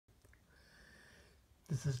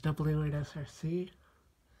This is TYT SRC,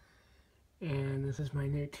 and this is my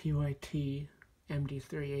new TYT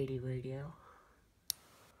MD-380 radio.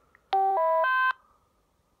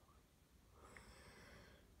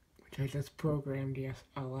 Which I just programmed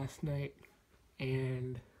last night,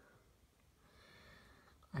 and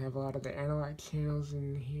I have a lot of the analog channels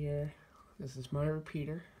in here. This is my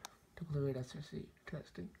repeater, TYT SRC,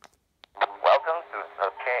 testing. Welcome to the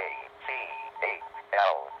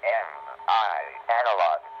KC8LMI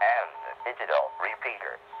analog and digital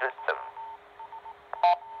repeater system.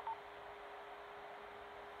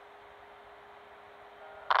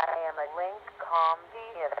 I am a Link-Com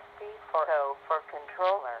DSP photo for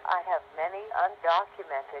controller. I have many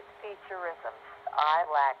undocumented featureisms. I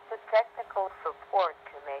lack the technical support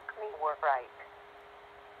to make me work right.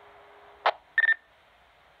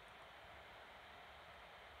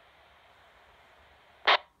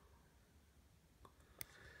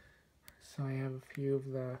 So I have a few of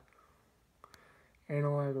the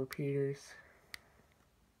analog repeaters.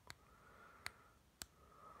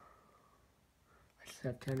 I just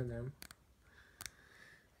have 10 of them.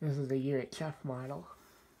 This is the UHF model.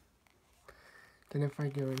 Then if I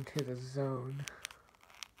go into the zone,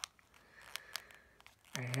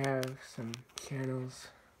 I have some channels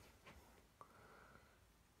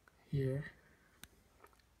here,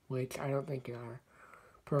 which I don't think are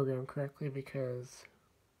programmed correctly because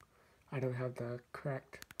I don't have the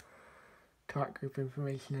correct talk group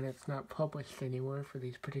information, and it's not published anywhere for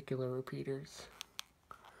these particular repeaters.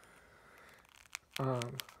 But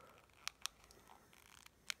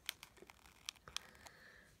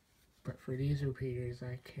for these repeaters,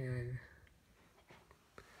 I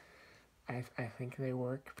think they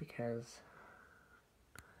work because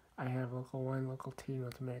I have local 1, local 2,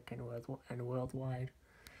 North America, and worldwide.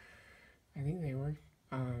 I think they work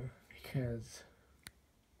because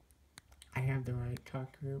I have the right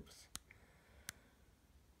talk groups.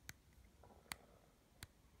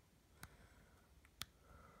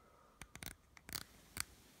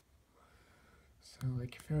 So,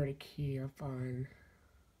 like, if I were to key up on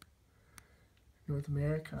North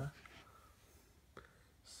America,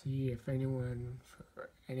 see if anyone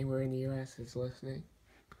anywhere in the US is listening.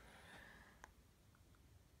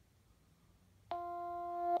 I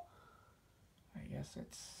guess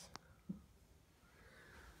it's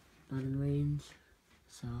not in range,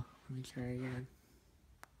 so let me try again.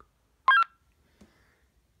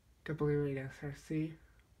 TYT SRC,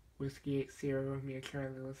 Whiskey 80 Romeo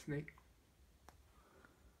Charlie listening.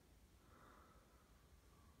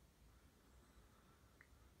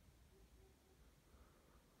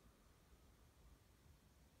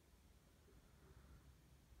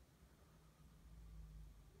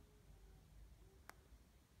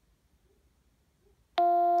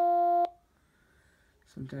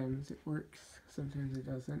 Sometimes it works, sometimes it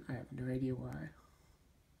doesn't. I have no idea why.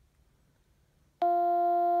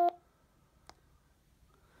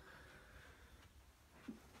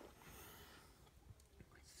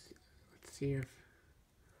 Let's see if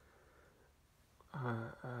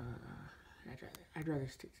I'd rather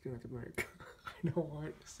stick to North America. I don't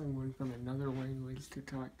want someone from another language to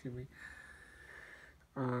talk to me.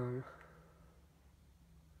 Let's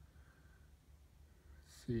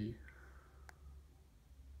see.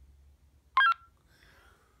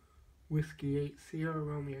 Whiskey 80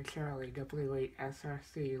 Romeo Charlie, TYT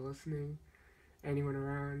SRC, listening. Anyone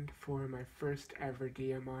around for my first ever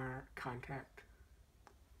DMR contact?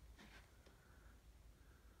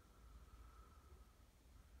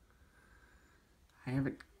 I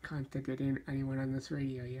haven't contacted anyone on this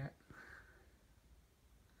radio yet.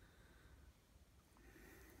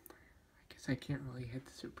 I guess I can't really hit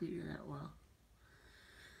this repeater that well.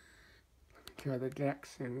 Let me try the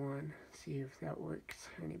Jackson one, see if that works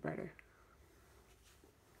any better.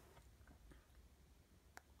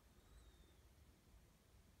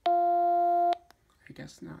 I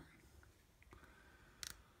guess not.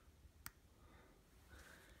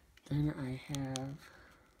 Then I have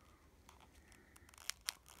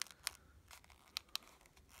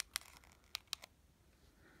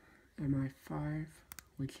MI5,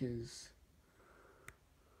 which is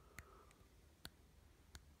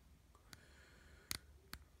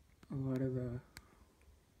a lot of the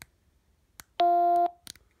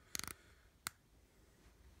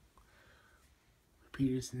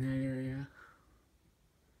repeaters in that area.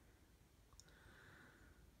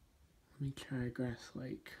 Let me try Grass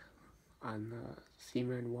Lake on the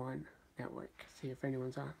Seaman 1 network, see if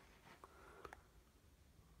anyone's on.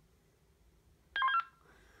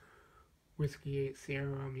 Whiskey 80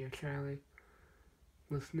 Romeo Charlie,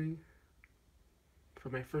 listening for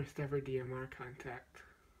my first ever DMR contact.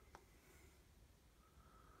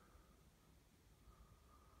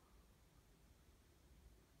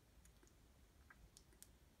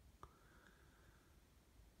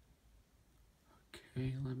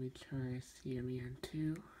 Okay, let me try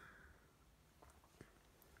CMEN2.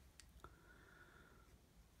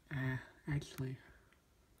 Actually,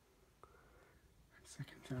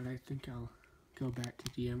 second thought, I think I'll go back to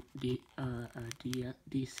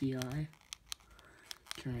DCI.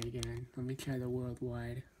 Try it again. Let me try the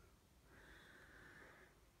worldwide.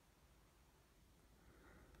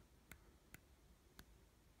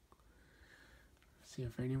 See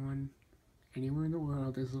if anyone anywhere in the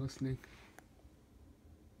world is listening.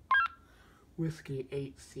 Whiskey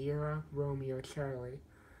 8 Sierra Romeo Charlie,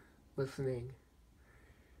 listening.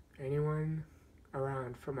 Anyone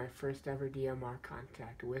around for my first ever DMR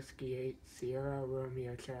contact? Whiskey 8 Sierra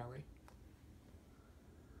Romeo Charlie.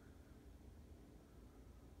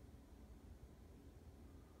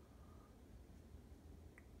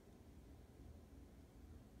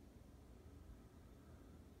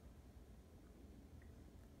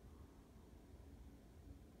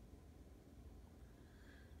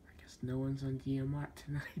 I guess no one's on DMR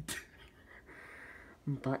tonight.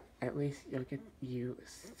 But at least you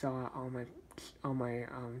saw all my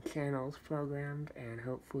channels programmed, and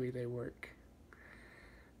hopefully they work.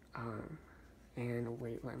 And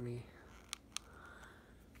wait, let me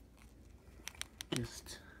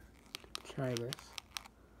just try this.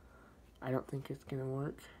 I don't think it's gonna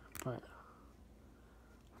work, but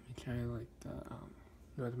let me try like the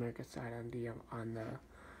North America side on the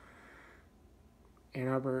Ann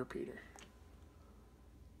Arbor repeater.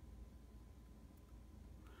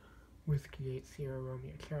 Whiskey 8 Sierra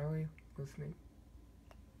Romeo Charlie, listening.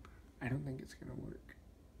 I don't think it's gonna work.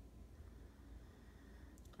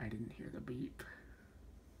 I didn't hear the beep.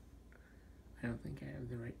 I don't think I have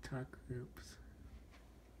the right talk groups.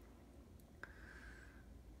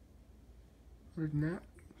 Other than that,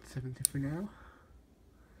 70 for now.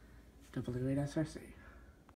 W8SRC.